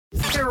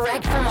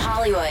Direct from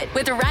Hollywood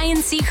with Ryan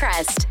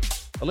Seacrest.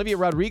 Olivia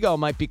Rodrigo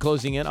might be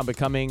closing in on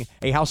becoming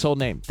a household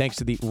name thanks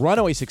to the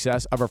runaway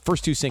success of her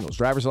first two singles,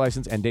 Driver's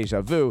License and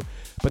Deja Vu.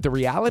 But the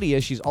reality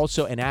is she's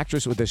also an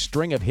actress with a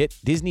string of hit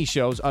Disney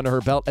shows under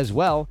her belt as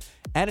well,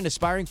 and an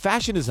aspiring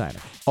fashion designer.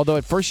 Although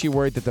at first she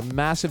worried that the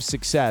massive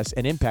success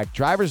and impact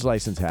Driver's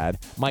License had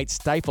might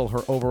stifle her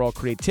overall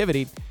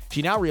creativity,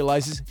 she now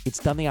realizes it's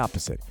done the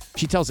opposite.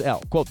 She tells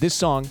Elle, quote, "This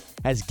song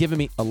has given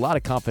me a lot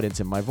of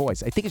confidence in my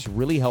voice. I think it's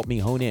really helped me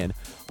hone in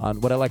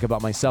on what I like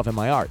about myself and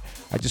my art.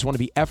 I just want to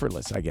be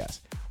effortless, I guess.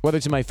 Whether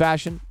it's in my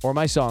fashion or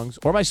my songs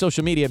or my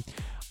social media,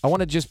 I want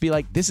to just be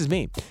like, this is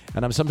me.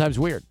 And I'm sometimes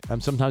weird.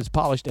 I'm sometimes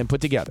polished and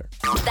put together."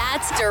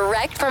 That's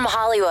Direct from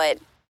Hollywood.